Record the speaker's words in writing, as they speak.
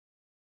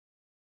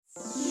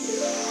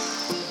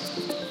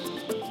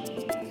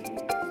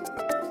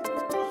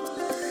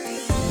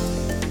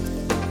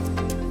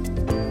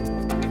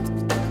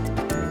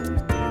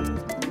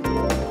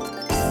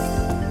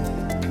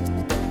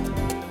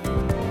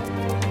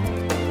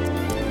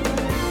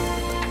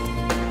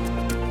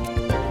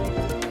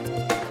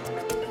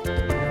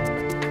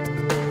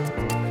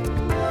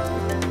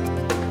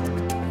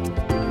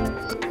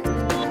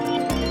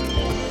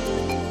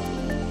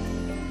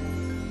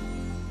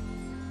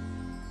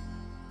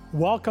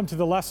Welcome to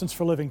the Lessons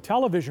for Living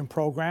television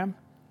program.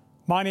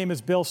 My name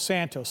is Bill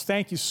Santos.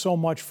 Thank you so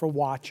much for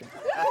watching.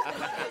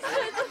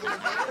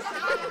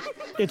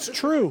 It's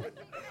true.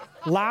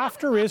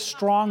 Laughter is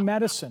strong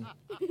medicine.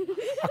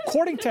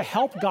 According to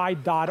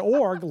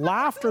helpguide.org,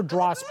 laughter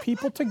draws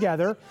people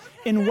together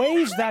in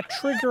ways that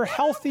trigger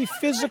healthy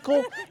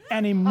physical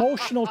and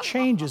emotional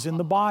changes in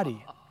the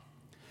body.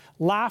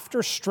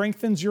 Laughter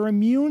strengthens your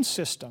immune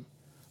system,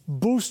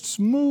 boosts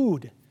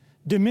mood,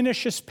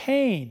 diminishes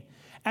pain,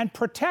 and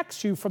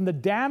protects you from the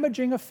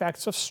damaging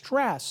effects of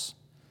stress.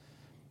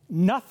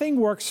 Nothing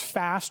works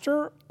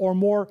faster or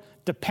more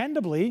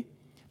dependably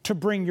to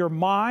bring your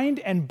mind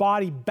and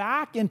body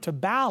back into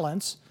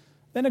balance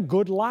than a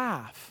good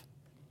laugh.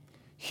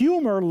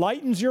 Humor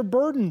lightens your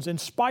burdens,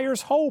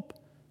 inspires hope,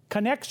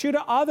 connects you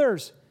to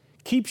others,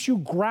 keeps you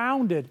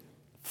grounded,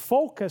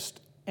 focused,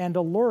 and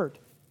alert.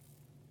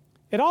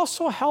 It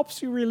also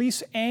helps you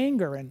release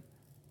anger and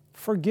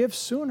forgive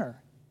sooner.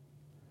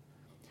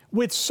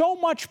 With so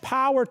much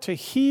power to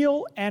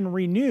heal and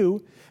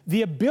renew,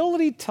 the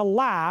ability to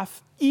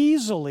laugh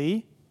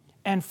easily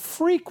and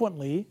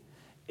frequently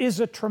is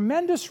a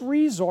tremendous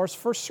resource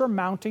for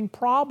surmounting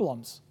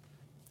problems,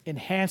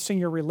 enhancing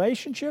your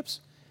relationships,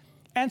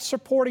 and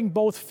supporting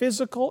both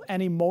physical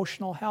and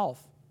emotional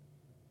health.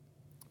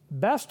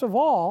 Best of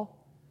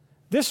all,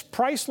 this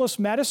priceless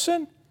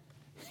medicine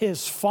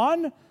is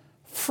fun,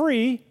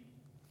 free,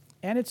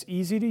 and it's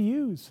easy to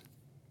use.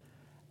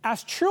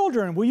 As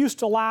children, we used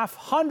to laugh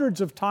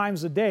hundreds of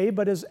times a day,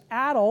 but as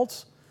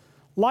adults,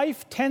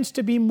 life tends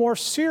to be more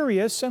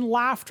serious and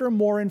laughter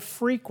more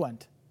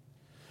infrequent.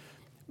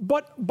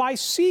 But by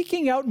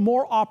seeking out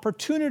more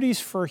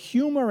opportunities for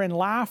humor and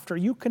laughter,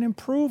 you can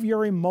improve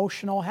your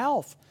emotional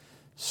health,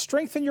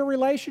 strengthen your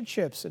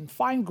relationships, and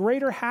find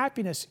greater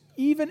happiness,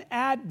 even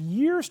add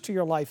years to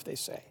your life, they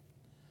say.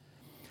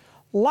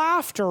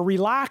 Laughter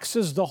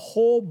relaxes the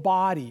whole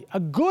body.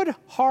 A good,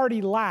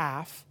 hearty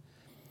laugh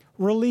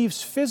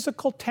relieves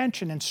physical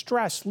tension and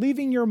stress,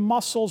 leaving your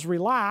muscles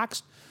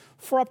relaxed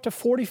for up to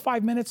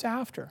 45 minutes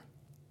after.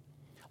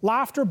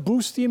 Laughter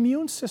boosts the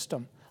immune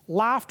system.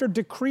 Laughter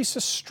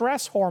decreases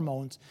stress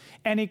hormones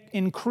and it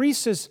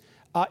increases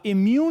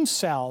immune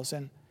cells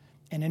and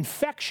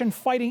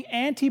infection-fighting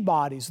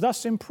antibodies,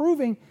 thus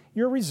improving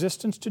your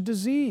resistance to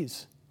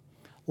disease.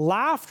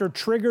 Laughter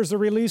triggers the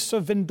release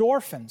of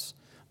endorphins,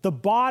 the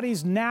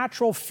body's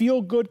natural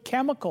feel-good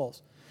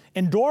chemicals.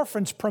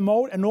 Endorphins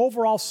promote an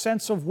overall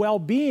sense of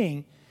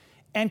well-being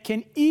and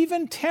can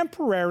even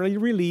temporarily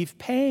relieve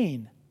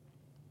pain.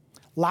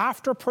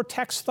 Laughter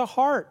protects the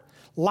heart.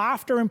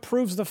 Laughter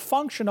improves the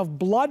function of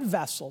blood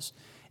vessels,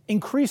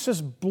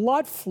 increases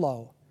blood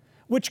flow,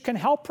 which can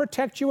help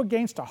protect you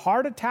against a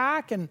heart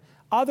attack and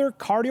other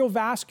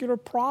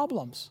cardiovascular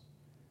problems.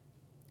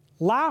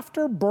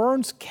 Laughter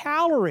burns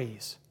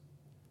calories.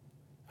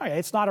 Okay,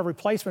 it's not a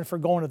replacement for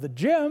going to the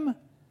gym,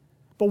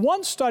 but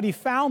one study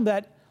found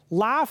that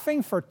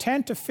laughing for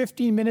 10 to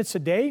 15 minutes a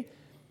day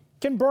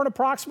can burn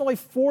approximately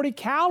 40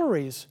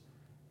 calories.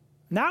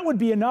 And that would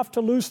be enough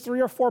to lose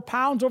 3 or 4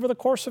 pounds over the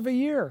course of a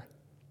year.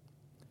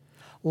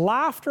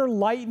 Laughter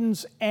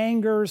lightens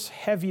anger's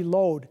heavy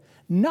load.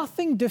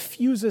 Nothing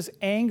diffuses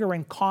anger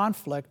and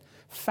conflict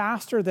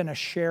faster than a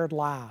shared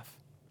laugh.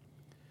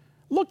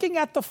 Looking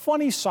at the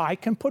funny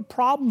side can put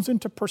problems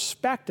into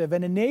perspective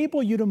and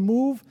enable you to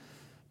move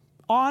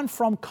on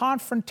from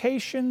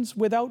confrontations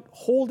without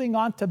holding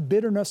on to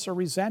bitterness or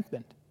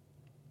resentment.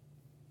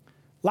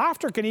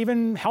 Laughter can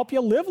even help you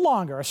live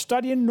longer. A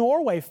study in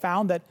Norway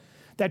found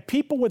that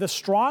people with a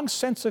strong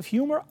sense of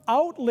humor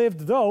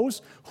outlived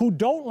those who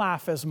don't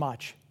laugh as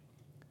much.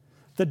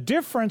 The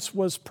difference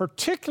was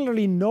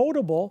particularly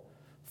notable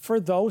for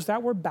those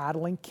that were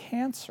battling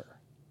cancer.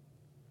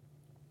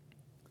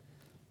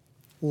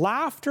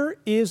 Laughter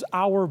is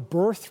our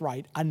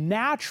birthright, a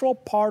natural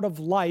part of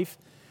life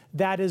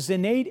that is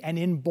innate and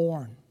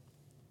inborn.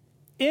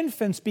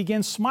 Infants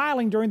begin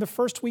smiling during the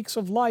first weeks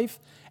of life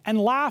and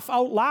laugh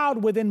out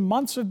loud within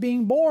months of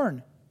being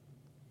born.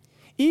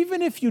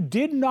 Even if you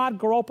did not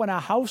grow up in a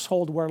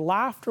household where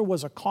laughter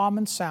was a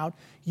common sound,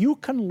 you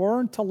can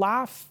learn to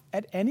laugh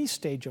at any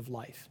stage of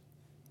life.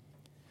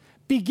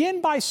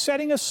 Begin by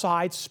setting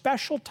aside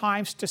special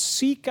times to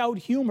seek out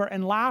humor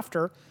and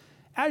laughter,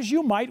 as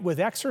you might with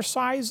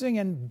exercising,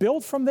 and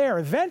build from there.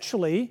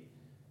 Eventually,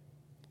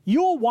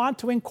 you'll want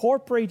to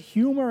incorporate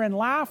humor and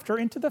laughter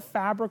into the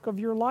fabric of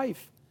your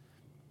life,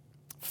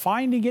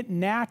 finding it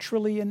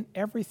naturally in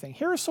everything.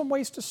 Here are some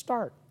ways to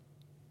start.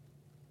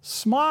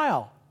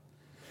 Smile.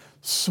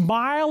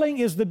 Smiling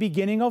is the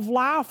beginning of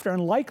laughter,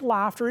 and like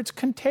laughter, it's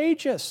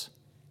contagious.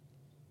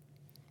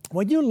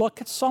 When you look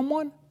at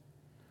someone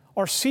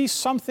or see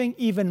something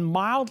even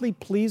mildly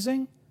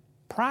pleasing,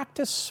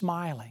 practice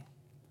smiling.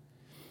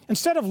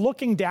 Instead of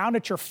looking down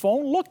at your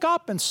phone, look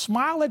up and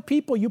smile at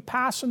people you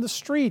pass in the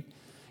street.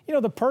 You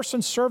know, the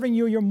person serving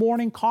you your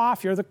morning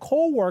coffee or the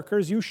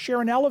co-workers you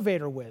share an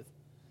elevator with.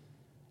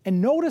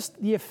 And notice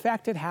the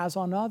effect it has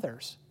on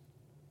others.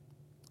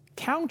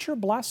 Count your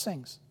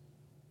blessings.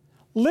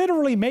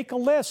 Literally make a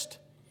list.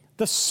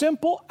 The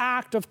simple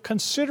act of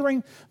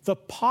considering the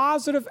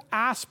positive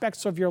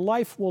aspects of your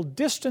life will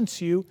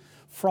distance you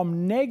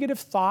from negative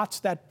thoughts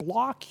that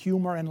block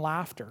humor and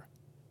laughter.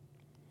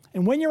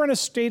 And when you're in a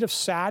state of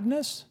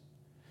sadness,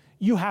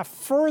 you have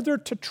further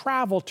to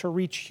travel to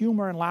reach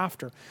humor and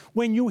laughter.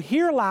 When you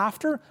hear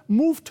laughter,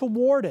 move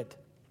toward it.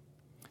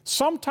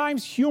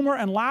 Sometimes humor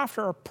and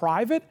laughter are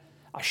private,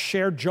 a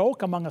shared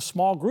joke among a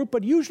small group,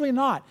 but usually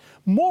not.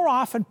 More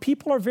often,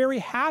 people are very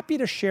happy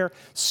to share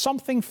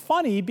something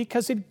funny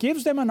because it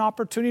gives them an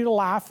opportunity to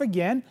laugh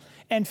again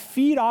and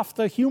feed off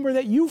the humor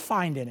that you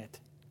find in it.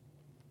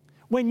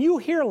 When you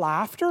hear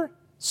laughter,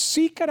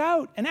 seek it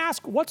out and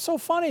ask, what's so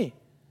funny?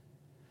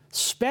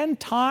 Spend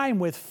time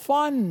with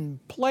fun,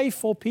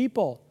 playful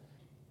people.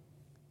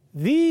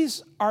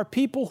 These are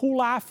people who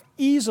laugh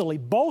easily,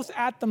 both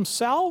at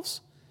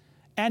themselves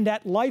and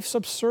at life's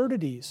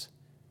absurdities,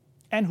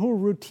 and who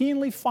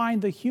routinely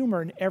find the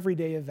humor in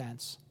everyday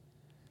events.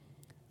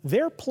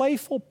 Their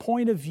playful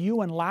point of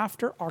view and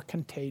laughter are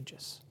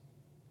contagious.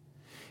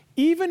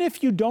 Even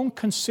if you don't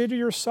consider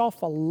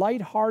yourself a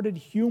lighthearted,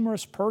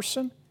 humorous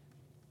person,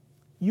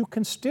 you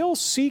can still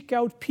seek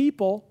out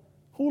people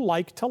who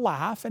like to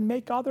laugh and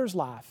make others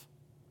laugh.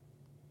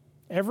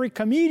 Every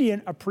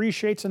comedian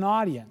appreciates an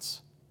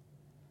audience.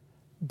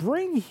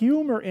 Bring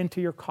humor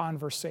into your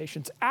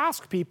conversations.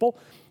 Ask people,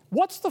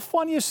 what's the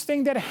funniest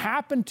thing that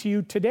happened to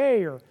you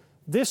today or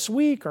this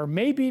week or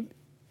maybe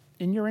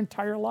in your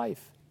entire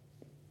life?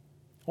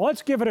 Well,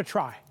 let's give it a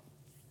try.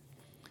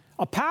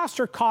 A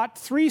pastor caught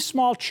 3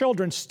 small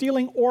children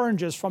stealing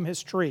oranges from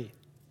his tree.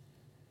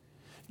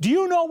 Do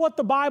you know what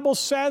the Bible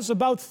says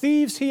about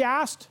thieves, he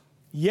asked.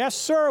 Yes,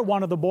 sir,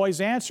 one of the boys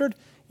answered.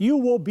 You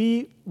will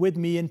be with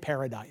me in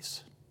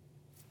paradise.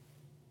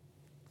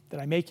 Did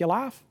I make you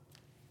laugh?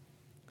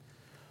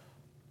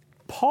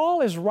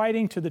 Paul is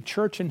writing to the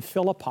church in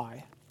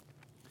Philippi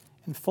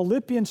in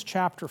Philippians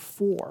chapter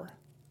 4,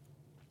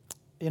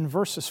 in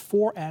verses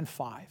 4 and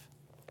 5.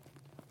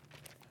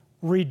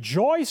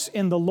 Rejoice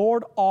in the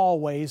Lord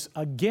always.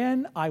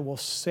 Again, I will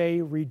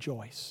say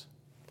rejoice.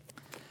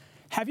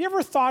 Have you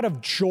ever thought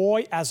of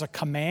joy as a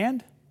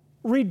command?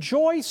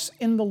 Rejoice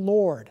in the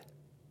Lord.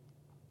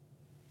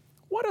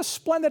 What a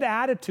splendid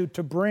attitude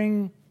to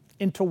bring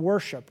into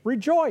worship.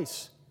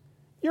 Rejoice.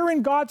 You're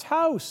in God's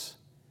house.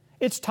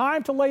 It's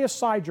time to lay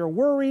aside your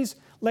worries,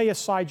 lay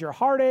aside your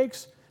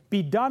heartaches,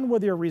 be done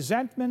with your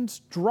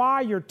resentments,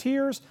 dry your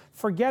tears,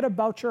 forget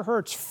about your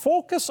hurts.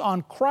 Focus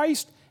on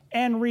Christ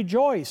and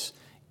rejoice.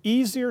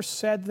 Easier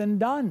said than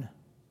done.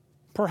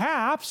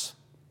 Perhaps,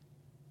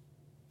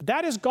 but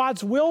that is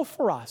God's will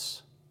for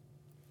us.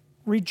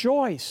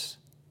 Rejoice.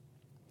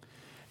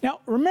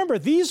 Now, remember,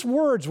 these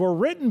words were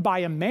written by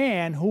a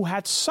man who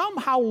had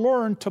somehow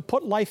learned to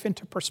put life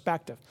into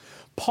perspective.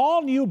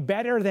 Paul knew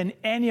better than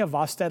any of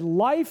us that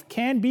life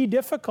can be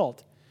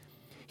difficult.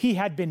 He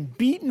had been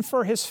beaten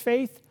for his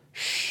faith,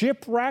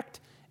 shipwrecked,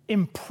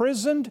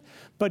 imprisoned,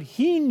 but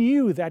he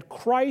knew that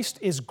Christ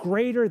is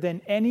greater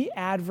than any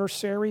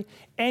adversary,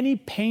 any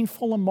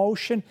painful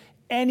emotion,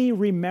 any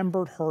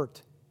remembered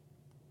hurt.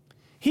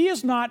 He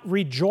is not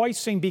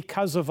rejoicing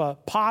because of a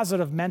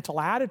positive mental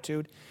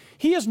attitude.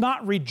 He is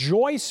not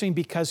rejoicing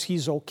because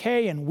he's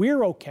okay and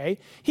we're okay.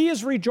 He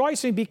is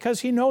rejoicing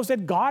because he knows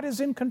that God is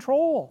in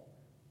control.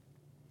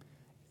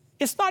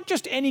 It's not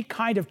just any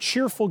kind of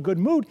cheerful good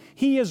mood.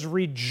 He is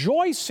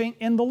rejoicing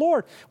in the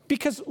Lord.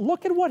 Because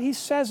look at what he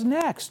says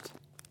next.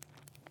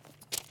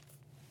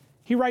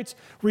 He writes,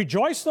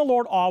 rejoice in the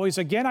Lord always.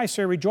 Again, I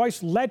say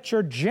rejoice. Let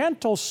your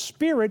gentle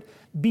spirit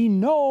be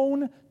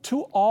known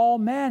to all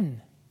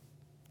men.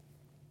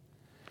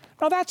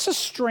 Now that's a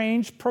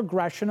strange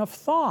progression of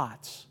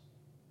thoughts.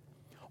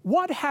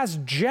 What has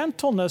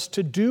gentleness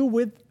to do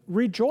with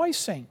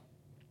rejoicing?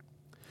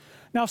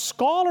 Now,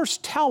 scholars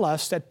tell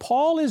us that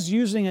Paul is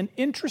using an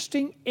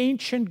interesting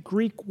ancient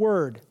Greek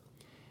word,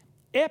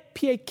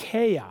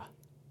 epieikeia.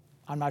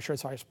 I'm not sure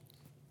it's how I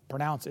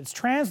pronounce it. It's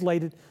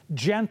translated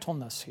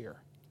gentleness here.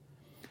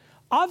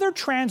 Other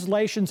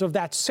translations of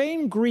that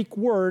same Greek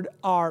word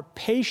are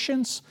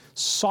patience,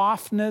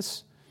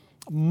 softness,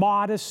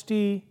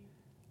 modesty,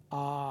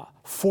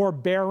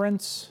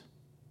 forbearance.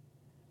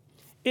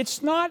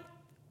 It's not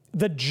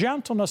the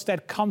gentleness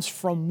that comes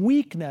from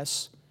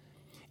weakness.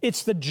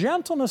 It's the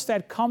gentleness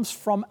that comes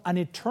from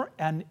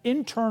an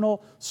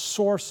internal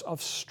source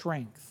of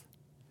strength.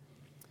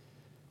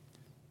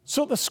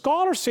 So the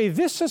scholars say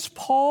this is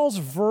Paul's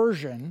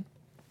version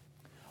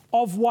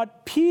of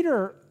what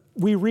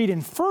we read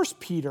in 1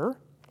 Peter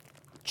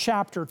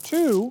chapter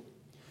 2,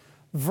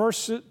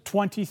 Verse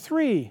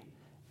 23,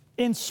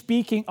 in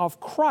speaking of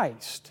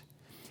Christ,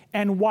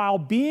 and while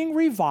being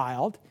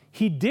reviled,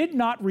 he did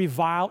not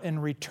revile in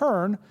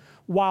return.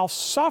 While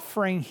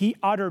suffering, he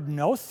uttered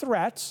no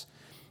threats,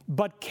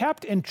 but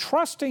kept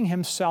entrusting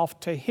himself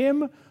to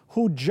him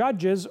who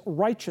judges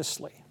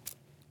righteously.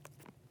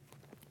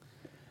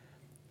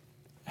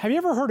 Have you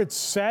ever heard it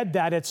said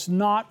that it's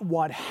not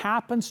what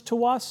happens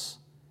to us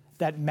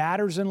that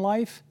matters in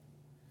life,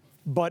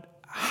 but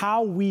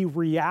how we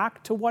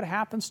react to what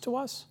happens to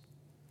us?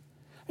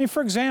 I mean,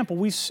 for example,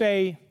 we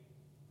say,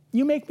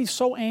 "You make me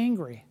so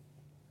angry."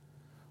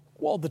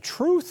 Well, the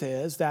truth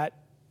is that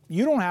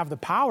you don't have the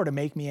power to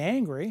make me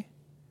angry.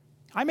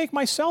 I make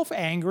myself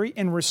angry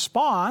in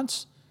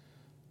response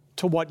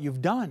to what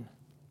you've done.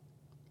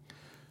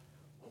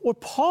 What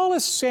Paul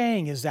is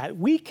saying is that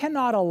we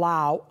cannot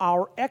allow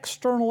our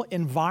external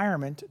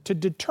environment to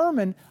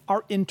determine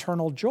our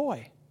internal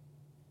joy.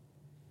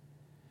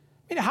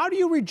 I mean, how do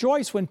you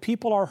rejoice when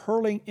people are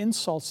hurling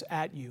insults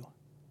at you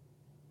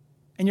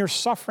and you're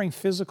suffering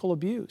physical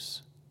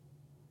abuse?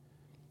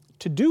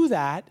 To do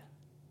that,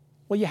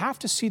 well, you have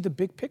to see the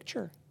big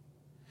picture.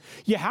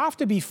 You have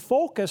to be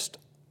focused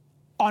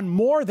on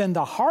more than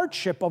the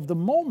hardship of the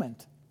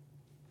moment.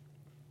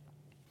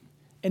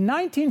 In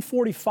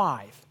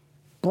 1945,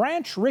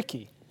 Branch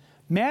Rickey,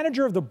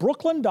 manager of the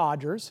Brooklyn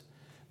Dodgers,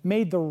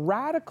 made the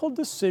radical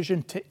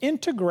decision to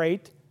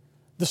integrate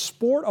the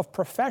sport of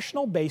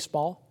professional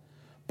baseball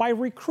by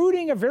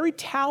recruiting a very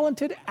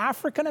talented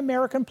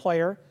African-American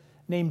player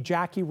named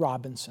Jackie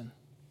Robinson.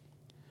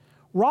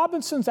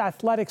 Robinson's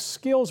athletic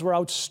skills were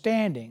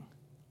outstanding,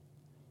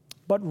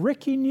 but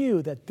Rickey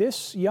knew that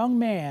this young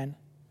man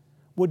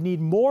would need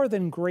more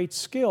than great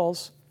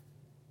skills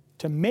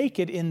to make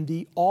it in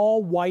the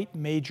all-white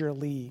major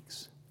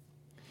leagues.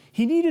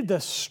 He needed the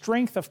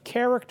strength of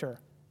character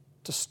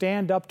to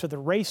stand up to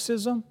the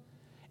racism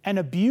and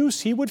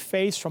abuse he would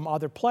face from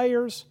other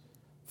players,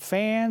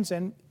 fans,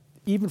 and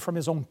even from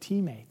his own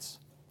teammates.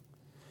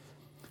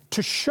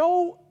 To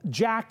show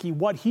Jackie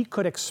what he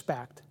could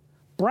expect,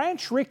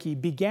 Branch Rickey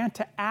began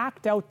to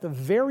act out the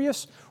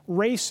various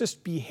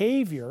racist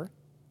behavior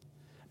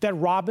that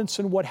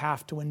Robinson would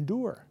have to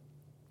endure.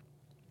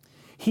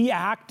 He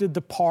acted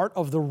the part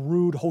of the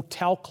rude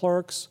hotel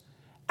clerks,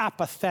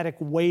 apathetic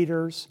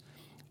waiters,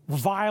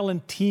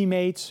 violent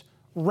teammates,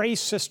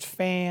 racist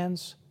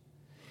fans.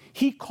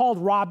 He called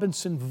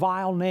Robinson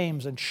vile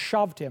names and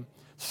shoved him,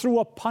 threw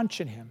a punch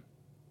at him.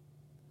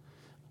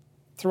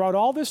 Throughout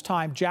all this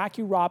time,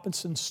 Jackie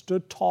Robinson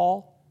stood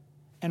tall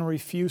and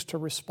refused to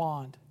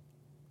respond.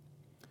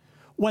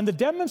 When the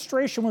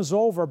demonstration was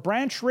over,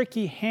 Branch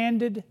Rickey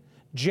handed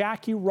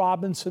Jackie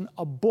Robinson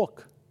a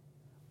book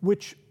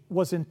which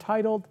was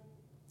entitled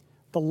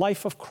The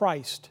Life of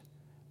Christ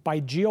by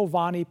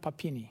Giovanni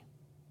Papini.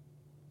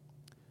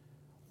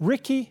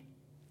 Rickey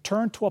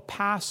turned to a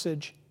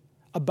passage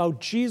about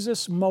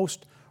Jesus'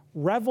 most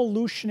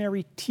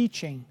revolutionary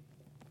teaching,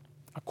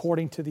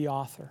 according to the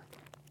author.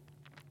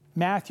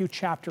 Matthew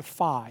chapter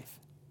 5,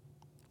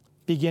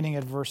 beginning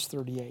at verse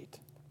 38.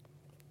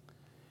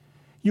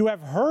 You have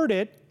heard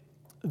it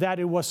that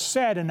it was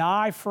said, an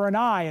eye for an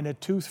eye and a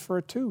tooth for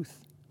a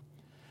tooth.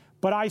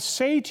 But I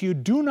say to you,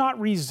 do not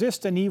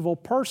resist an evil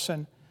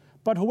person,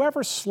 but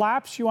whoever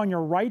slaps you on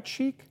your right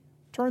cheek,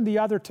 turn the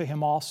other to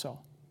him also.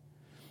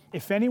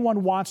 If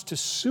anyone wants to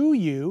sue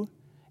you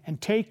and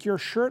take your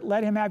shirt,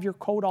 let him have your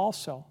coat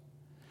also.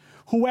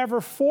 Whoever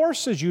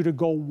forces you to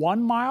go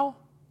 1 mile,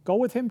 go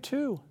with him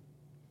 2.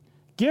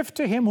 Give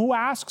to him who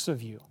asks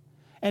of you,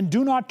 and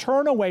do not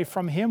turn away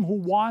from him who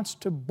wants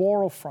to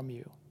borrow from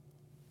you.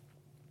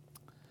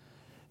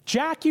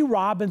 Jackie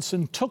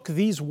Robinson took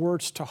these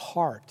words to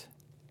heart.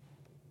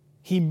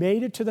 He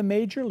made it to the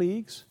major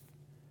leagues,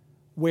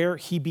 where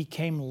he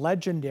became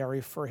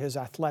legendary for his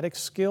athletic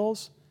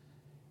skills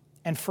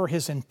and for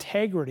his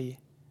integrity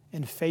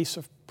in face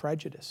of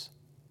prejudice.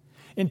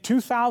 In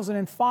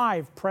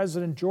 2005,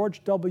 President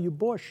George W.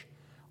 Bush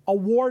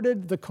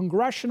awarded the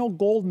Congressional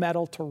Gold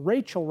Medal to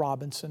Rachel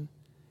Robinson,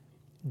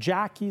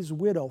 Jackie's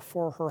widow,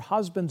 for her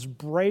husband's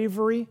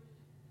bravery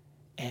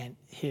and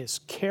his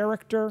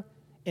character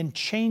in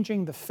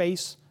changing the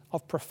face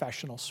of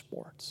professional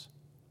sports.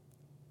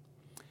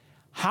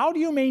 How do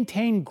you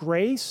maintain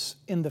grace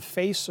in the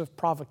face of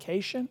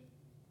provocation?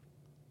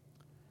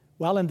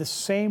 Well, in the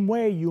same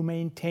way you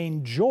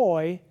maintain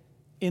joy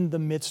in the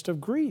midst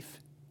of grief.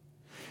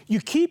 You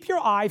keep your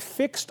eye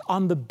fixed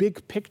on the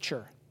big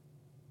picture.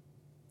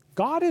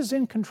 God is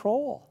in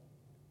control.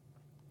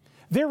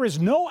 There is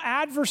no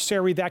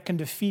adversary that can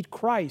defeat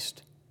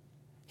Christ.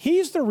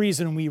 He's the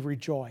reason we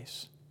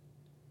rejoice.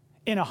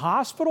 In a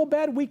hospital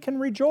bed, we can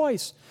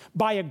rejoice.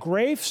 By a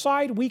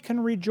graveside, we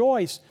can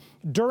rejoice.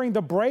 During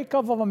the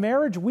breakup of a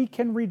marriage, we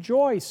can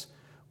rejoice.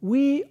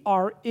 We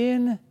are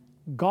in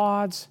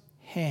God's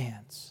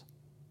hands.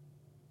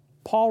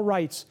 Paul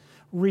writes,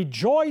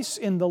 rejoice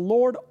in the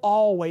Lord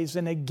always,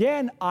 and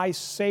again I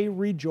say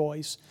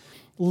rejoice.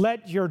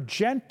 Let your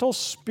gentle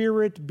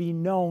spirit be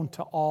known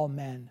to all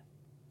men.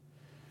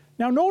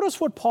 Now notice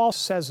what Paul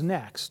says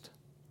next.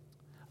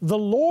 The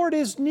Lord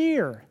is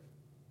near.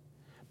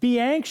 Be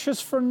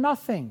anxious for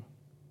nothing,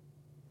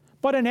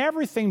 but in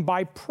everything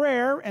by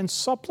prayer and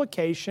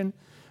supplication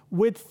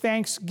with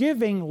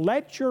thanksgiving,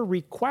 let your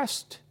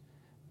request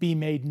be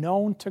made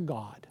known to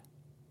God.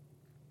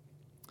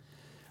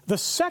 The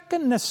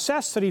second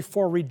necessity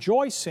for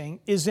rejoicing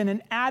is in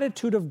an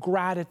attitude of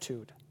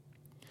gratitude.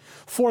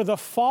 For the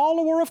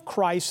follower of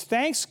Christ,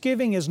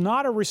 thanksgiving is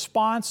not a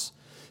response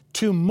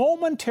to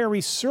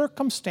momentary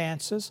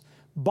circumstances,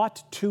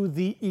 but to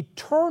the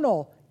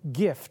eternal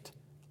gift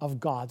of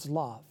God's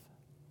love.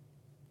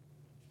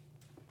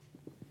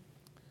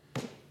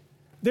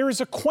 There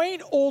is a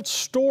quaint old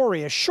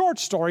story, a short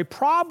story,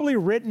 probably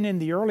written in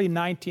the early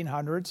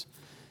 1900s,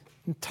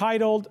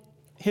 entitled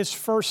His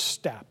First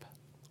Step.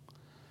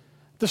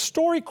 The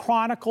story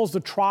chronicles the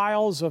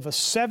trials of a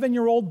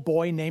 7-year-old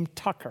boy named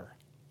Tucker.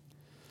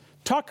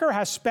 Tucker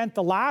has spent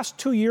the last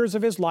 2 years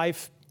of his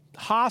life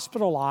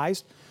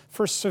hospitalized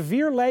for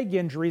severe leg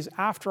injuries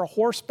after a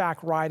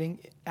horseback riding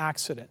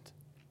accident.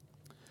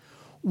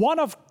 One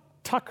of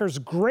Tucker's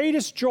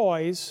greatest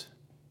joys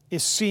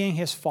is seeing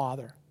his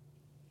father,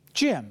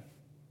 Jim,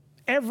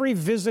 every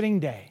visiting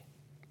day.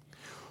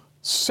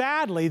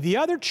 Sadly, the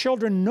other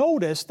children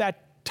notice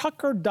that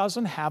Tucker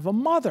doesn't have a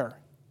mother.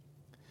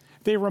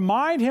 They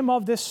remind him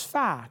of this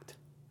fact.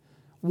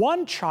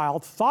 One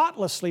child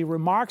thoughtlessly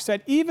remarks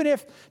that even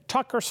if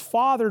Tucker's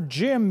father,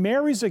 Jim,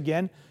 marries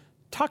again,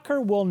 Tucker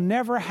will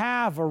never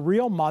have a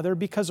real mother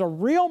because a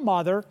real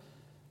mother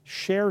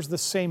shares the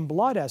same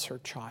blood as her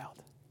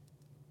child.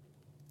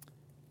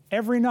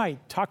 Every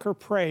night, Tucker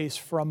prays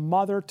for a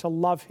mother to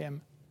love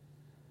him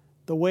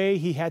the way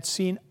he had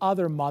seen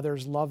other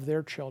mothers love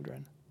their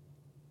children.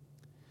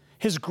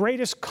 His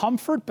greatest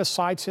comfort,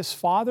 besides his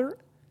father,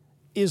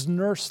 is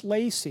Nurse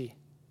Lacey.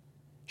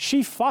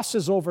 She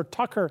fusses over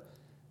Tucker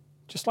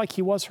just like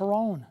he was her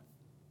own.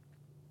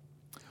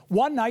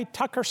 One night,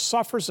 Tucker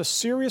suffers a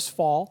serious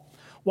fall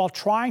while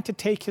trying to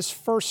take his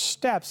first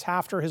steps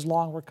after his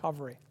long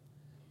recovery.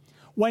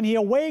 When he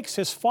awakes,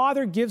 his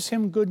father gives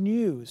him good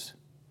news.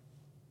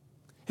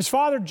 His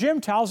father, Jim,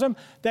 tells him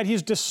that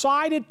he's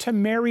decided to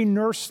marry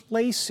Nurse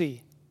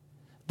Lacey,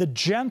 the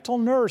gentle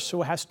nurse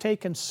who has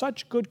taken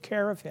such good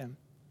care of him.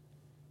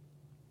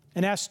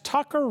 And as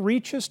Tucker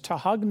reaches to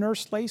hug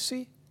Nurse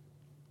Lacey,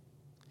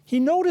 he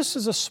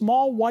notices a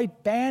small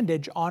white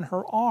bandage on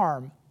her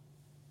arm.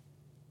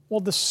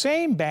 Well, the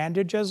same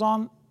bandage as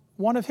on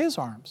one of his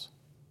arms.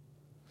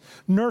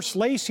 Nurse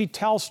Lacey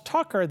tells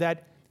Tucker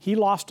that he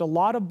lost a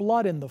lot of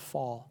blood in the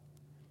fall,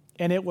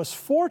 and it was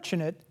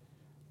fortunate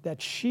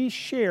that she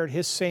shared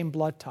his same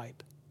blood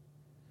type.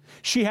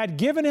 She had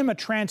given him a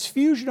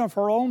transfusion of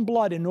her own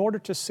blood in order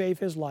to save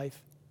his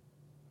life.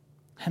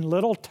 And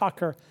little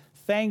Tucker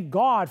thanked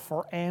God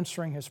for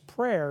answering his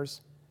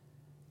prayers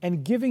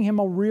and giving him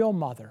a real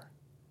mother,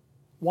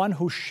 one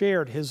who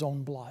shared his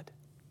own blood.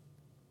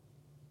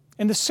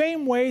 In the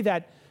same way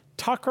that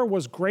Tucker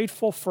was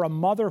grateful for a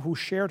mother who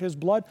shared his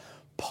blood,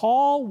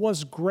 Paul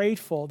was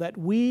grateful that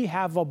we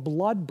have a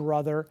blood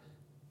brother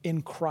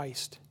in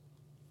Christ.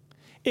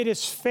 It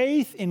is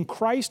faith in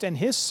Christ and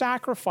his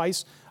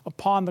sacrifice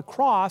upon the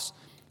cross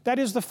that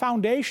is the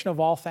foundation of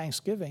all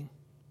thanksgiving.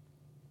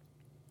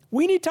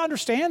 We need to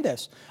understand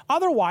this.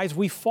 Otherwise,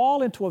 we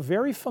fall into a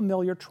very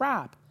familiar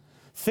trap.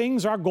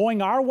 Things are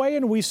going our way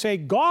and we say,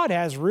 God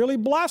has really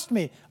blessed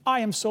me. I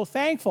am so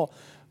thankful.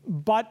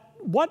 But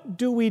what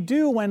do we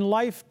do when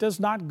life does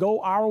not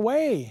go our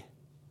way?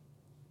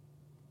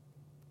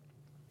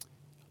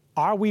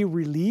 Are we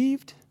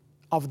relieved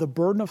of the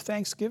burden of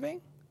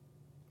thanksgiving?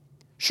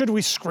 Should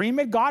we scream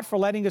at God for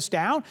letting us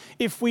down?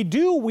 If we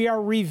do, we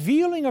are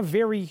revealing a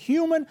very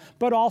human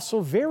but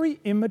also very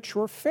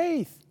immature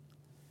faith.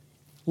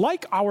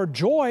 Like our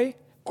joy,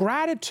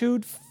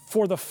 gratitude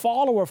for the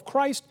follower of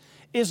Christ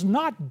is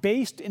not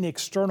based in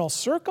external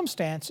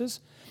circumstances,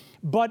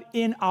 but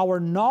in our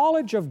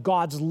knowledge of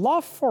God's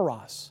love for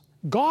us.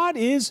 God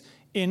is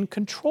in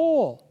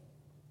control.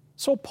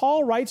 So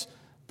Paul writes,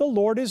 the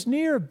Lord is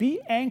near. Be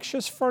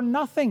anxious for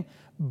nothing,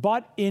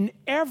 but in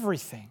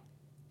everything,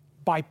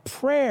 by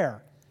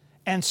prayer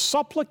and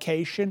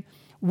supplication,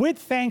 with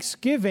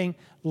thanksgiving,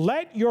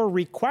 let your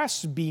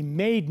requests be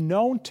made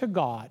known to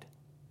God.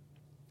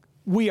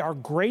 We are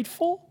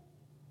grateful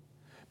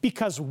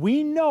because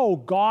we know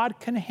God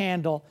can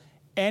handle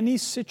any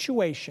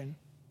situation,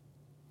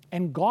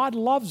 and God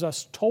loves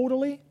us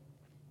totally,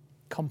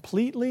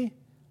 completely,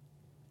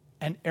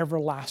 and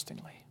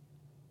everlastingly.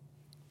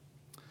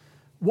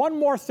 One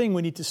more thing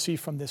we need to see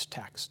from this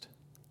text.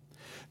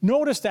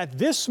 Notice that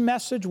this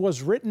message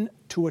was written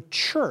to a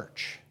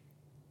church.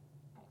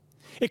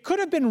 It could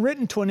have been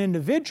written to an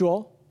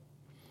individual,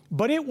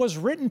 but it was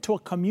written to a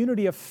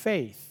community of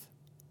faith.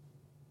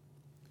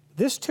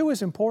 This too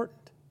is important.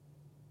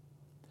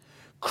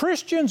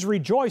 Christians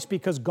rejoice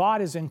because God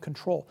is in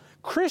control.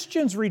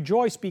 Christians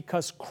rejoice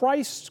because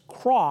Christ's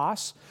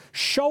cross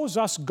shows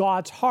us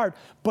God's heart.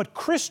 But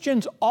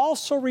Christians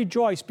also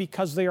rejoice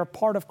because they are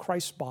part of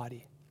Christ's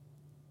body.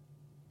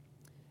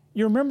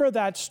 You remember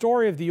that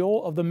story of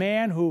the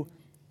man who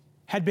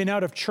had been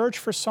out of church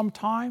for some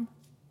time.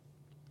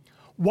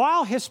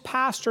 While his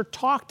pastor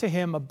talked to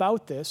him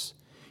about this,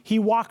 he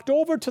walked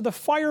over to the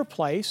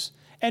fireplace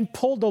and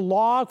pulled a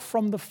log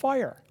from the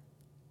fire.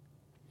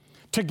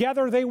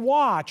 Together they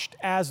watched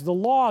as the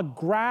log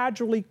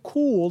gradually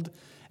cooled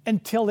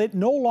until it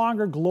no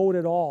longer glowed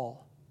at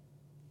all.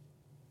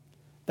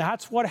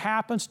 That's what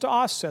happens to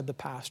us, said the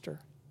pastor,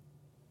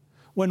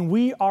 when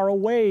we are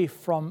away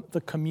from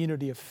the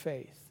community of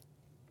faith.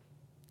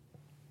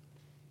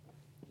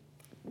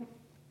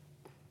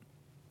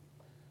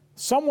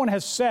 Someone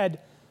has said,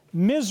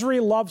 misery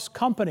loves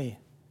company,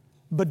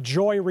 but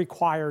joy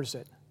requires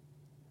it.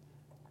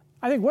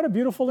 I think what a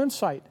beautiful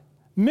insight.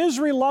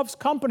 Misery loves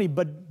company,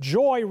 but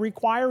joy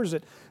requires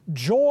it.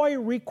 Joy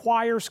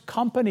requires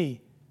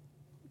company,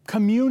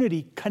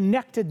 community,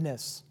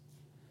 connectedness.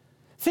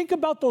 Think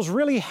about those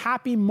really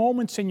happy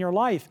moments in your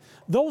life,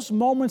 those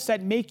moments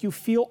that make you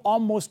feel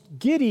almost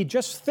giddy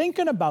just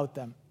thinking about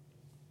them.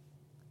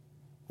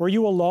 Were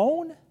you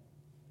alone?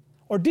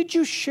 Or did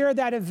you share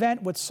that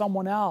event with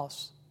someone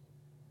else?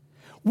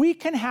 We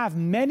can have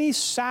many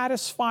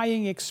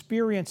satisfying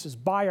experiences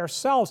by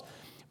ourselves,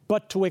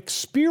 but to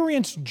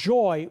experience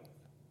joy,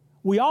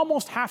 we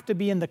almost have to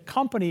be in the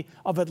company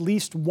of at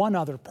least one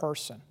other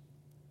person.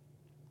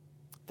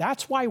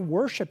 That's why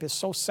worship is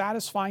so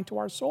satisfying to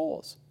our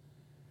souls.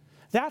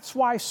 That's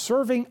why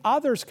serving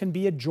others can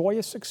be a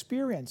joyous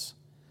experience.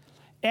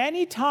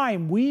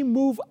 Anytime we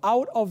move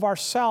out of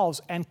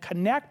ourselves and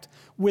connect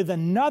with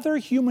another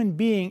human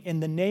being in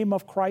the name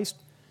of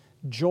Christ,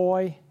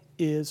 joy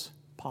is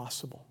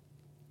possible.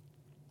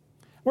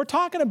 We're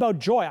talking about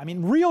joy. I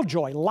mean, real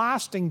joy,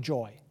 lasting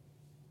joy.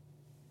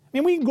 I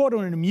mean, we can go to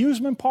an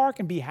amusement park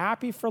and be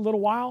happy for a little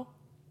while.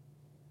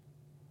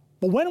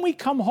 But when we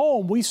come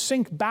home, we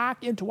sink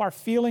back into our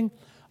feeling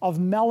of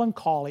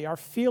melancholy, our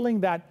feeling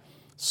that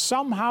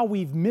somehow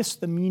we've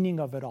missed the meaning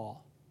of it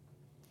all.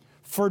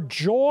 For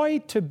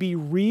joy to be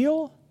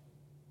real,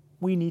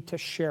 we need to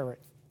share it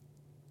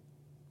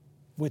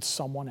with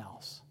someone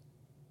else.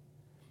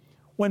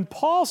 When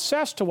Paul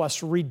says to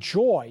us,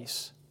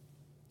 rejoice,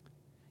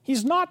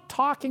 he's not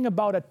talking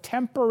about a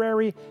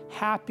temporary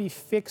happy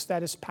fix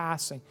that is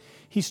passing.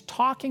 He's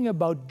talking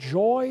about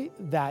joy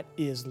that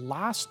is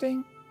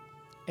lasting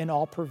and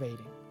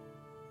all-pervading.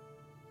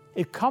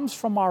 It comes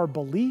from our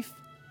belief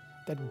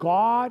that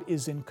God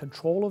is in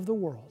control of the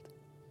world.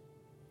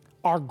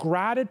 Our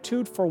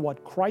gratitude for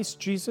what Christ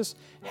Jesus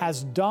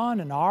has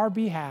done in our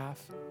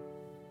behalf,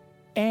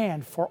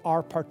 and for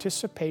our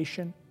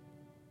participation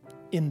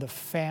in the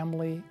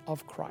family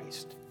of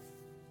Christ.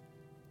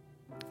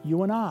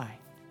 You and I,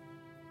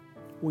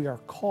 we are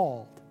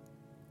called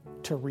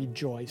to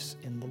rejoice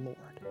in the Lord.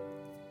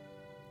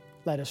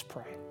 Let us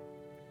pray.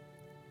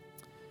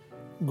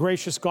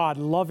 Gracious God,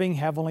 loving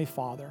Heavenly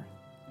Father,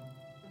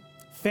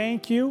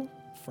 thank you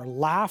for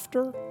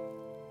laughter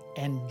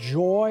and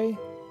joy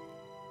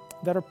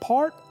that are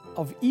part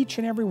of each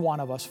and every one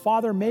of us.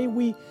 Father, may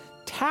we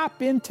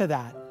tap into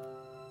that.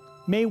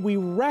 May we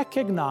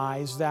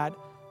recognize that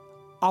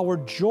our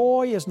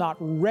joy is not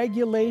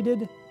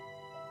regulated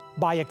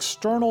by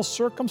external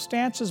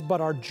circumstances,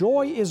 but our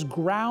joy is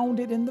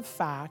grounded in the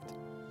fact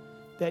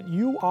that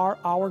you are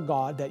our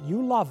God, that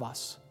you love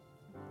us,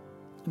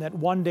 and that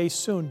one day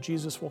soon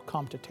Jesus will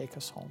come to take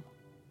us home.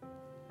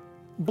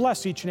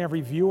 Bless each and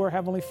every viewer,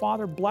 Heavenly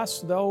Father.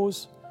 Bless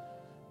those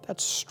that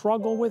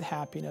struggle with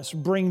happiness.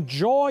 Bring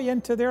joy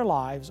into their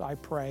lives, I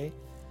pray,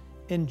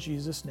 in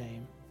Jesus'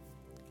 name.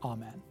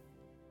 Amen.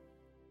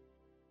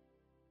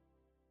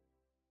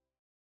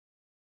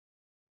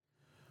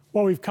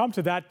 Well, we've come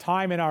to that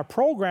time in our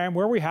program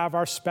where we have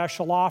our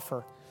special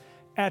offer.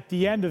 At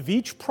the end of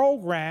each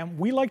program,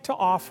 we like to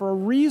offer a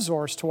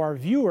resource to our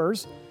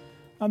viewers,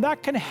 and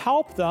that can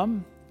help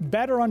them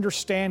better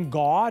understand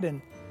God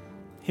and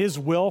His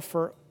will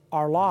for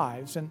our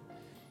lives. And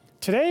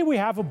today we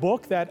have a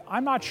book that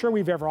I'm not sure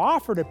we've ever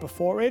offered it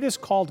before. It is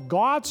called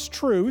God's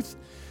Truth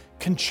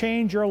Can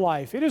Change Your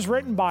Life. It is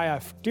written by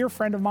a dear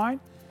friend of mine,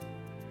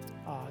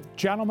 a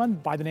gentleman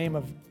by the name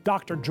of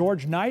Dr.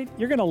 George Knight.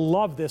 You're going to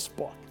love this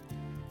book.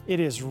 It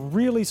is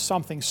really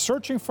something.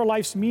 Searching for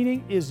life's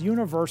meaning is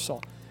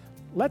universal.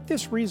 Let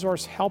this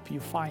resource help you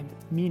find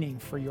meaning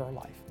for your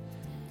life.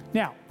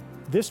 Now,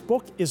 this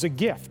book is a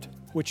gift,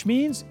 which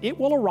means it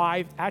will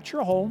arrive at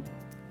your home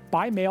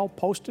by mail,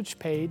 postage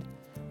paid,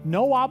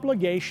 no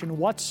obligation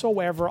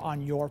whatsoever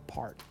on your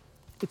part.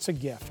 It's a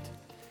gift.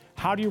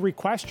 How do you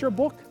request your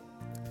book?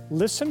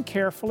 Listen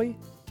carefully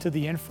to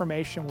the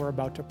information we're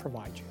about to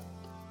provide you.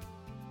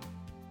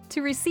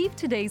 To receive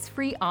today's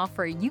free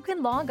offer, you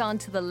can log on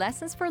to the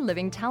Lessons for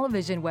Living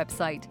television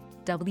website,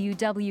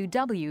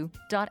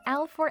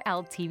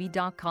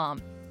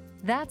 www.l4ltv.com.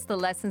 That's the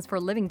Lessons for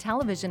Living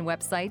television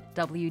website,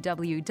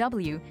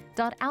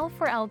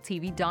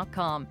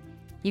 www.l4ltv.com.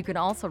 You can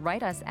also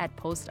write us at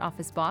Post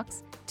Office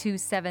Box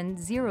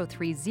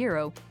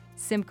 27030,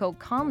 Simcoe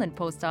Conlin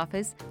Post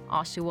Office,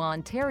 Oshawa,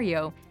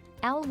 Ontario,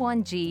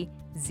 L1G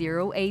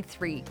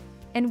 0A3,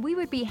 and we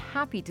would be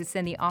happy to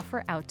send the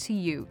offer out to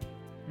you.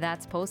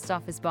 That's Post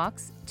Office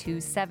Box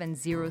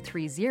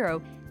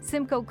 27030,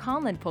 Simcoe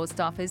Conlin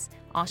Post Office,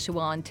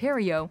 Oshawa,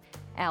 Ontario,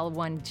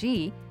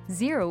 L1G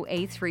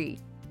 0A3.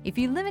 If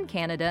you live in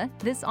Canada,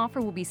 this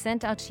offer will be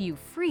sent out to you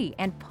free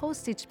and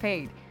postage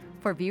paid.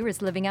 For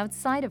viewers living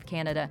outside of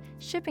Canada,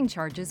 shipping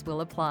charges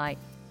will apply.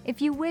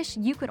 If you wish,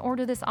 you can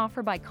order this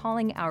offer by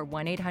calling our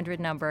 1-800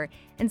 number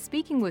and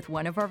speaking with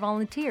one of our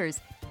volunteers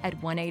at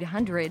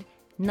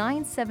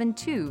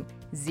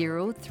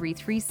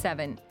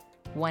 1-800-972-0337.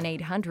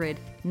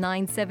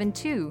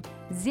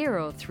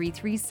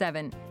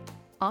 1-800-972-0337.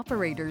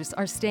 Operators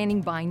are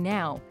standing by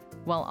now.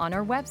 While on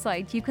our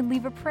website, you can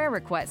leave a prayer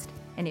request,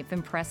 and if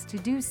impressed to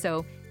do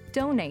so,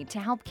 donate to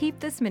help keep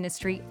this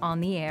ministry on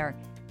the air.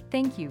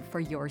 Thank you for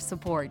your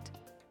support.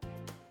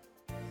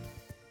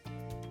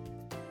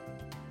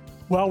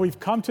 Well, we've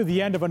come to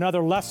the end of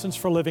another Lessons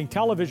for Living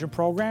television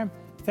program.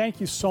 Thank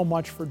you so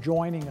much for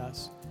joining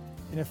us.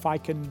 And if I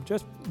can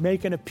just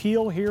make an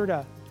appeal here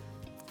to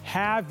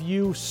have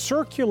you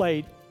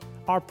circulate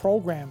our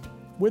program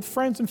with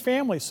friends and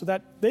family so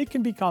that they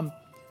can become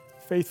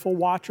faithful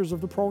watchers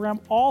of the program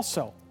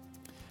also.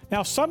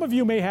 Now, some of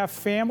you may have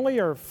family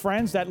or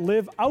friends that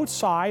live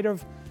outside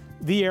of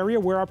the area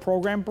where our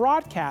program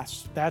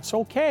broadcasts. That's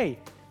okay.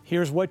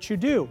 Here's what you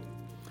do.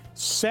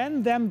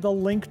 Send them the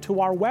link to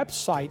our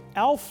website,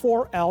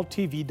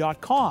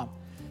 l4ltv.com,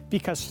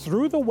 because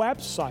through the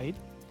website,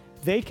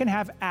 they can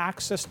have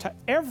access to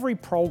every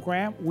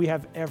program we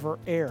have ever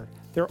aired.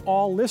 They're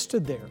all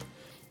listed there.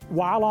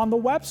 While on the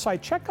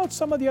website, check out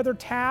some of the other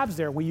tabs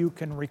there where you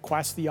can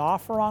request the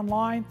offer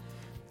online.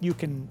 You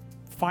can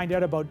find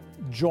out about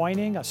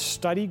joining a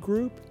study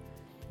group.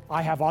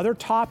 I have other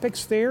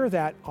topics there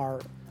that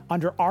are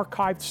under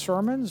archived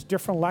sermons,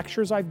 different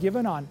lectures I've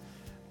given on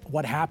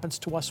what happens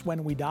to us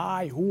when we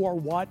die, who or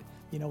what,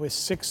 is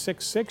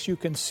 666. You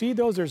can see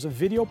those. There's a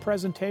video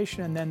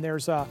presentation, and then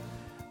there's a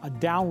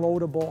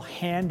downloadable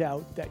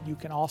handout that you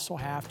can also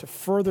have to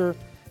further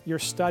your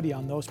study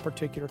on those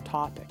particular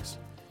topics.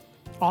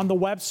 On the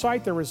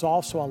website, there is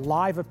also a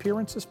live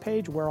appearances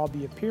page where I'll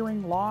be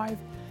appearing live,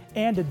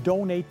 and a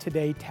Donate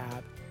Today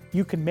tab.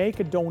 You can make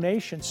a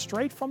donation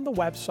straight from the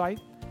website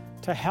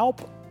to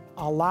help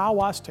allow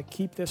us to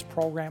keep this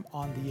program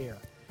on the air.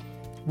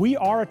 We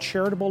are a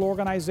charitable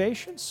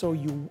organization, so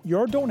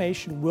your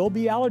donation will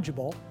be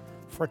eligible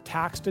for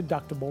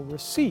tax-deductible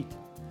receipt.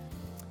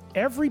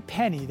 Every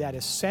penny that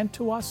is sent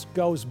to us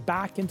goes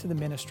back into the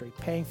ministry,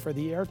 paying for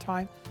the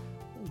airtime,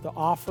 the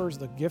offers,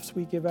 the gifts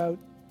we give out,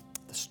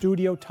 the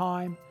studio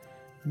time.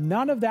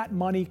 None of that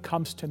money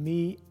comes to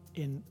me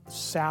in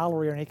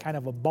salary or any kind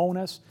of a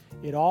bonus.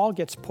 It all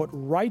gets put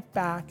right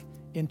back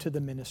into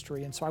the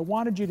ministry. And so I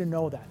wanted you to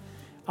know that.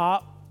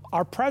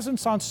 Our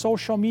presence on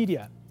social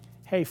media.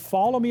 Hey,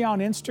 follow me on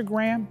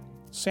Instagram,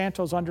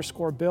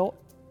 Santos_Bill.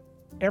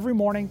 Every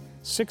morning,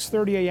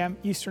 6:30 a.m.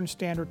 Eastern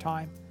Standard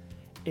Time,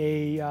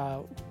 a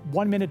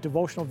 1-minute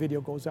devotional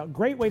video goes out.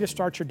 Great way to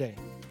start your day.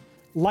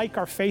 Like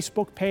our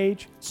Facebook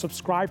page,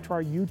 subscribe to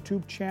our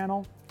YouTube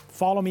channel,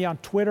 follow me on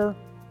Twitter.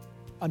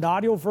 An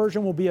audio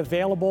version will be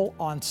available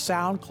on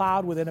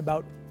SoundCloud within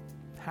about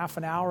half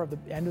an hour of the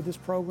end of this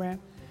program.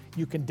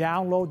 You can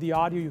download the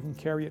audio, you can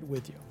carry it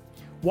with you.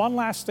 One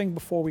last thing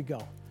before we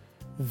go.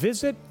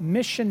 Visit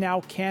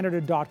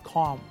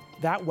missionnowcanada.com,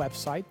 that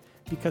website,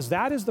 because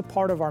that is the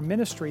part of our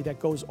ministry that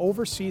goes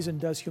overseas and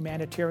does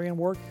humanitarian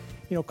work,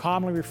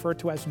 commonly referred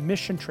to as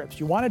mission trips.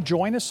 You want to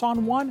join us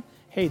on one?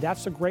 Hey,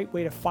 that's a great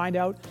way to find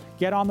out.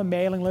 Get on the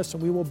mailing list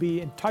and we will be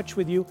in touch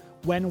with you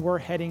when we're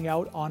heading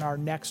out on our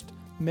next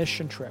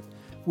mission trip.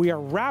 We are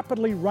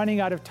rapidly running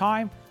out of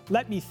time.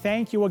 Let me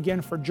thank you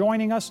again for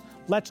joining us.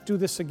 Let's do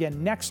this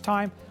again next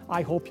time.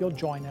 I hope you'll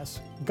join us.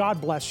 God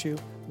bless you.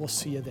 We'll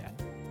see you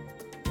then.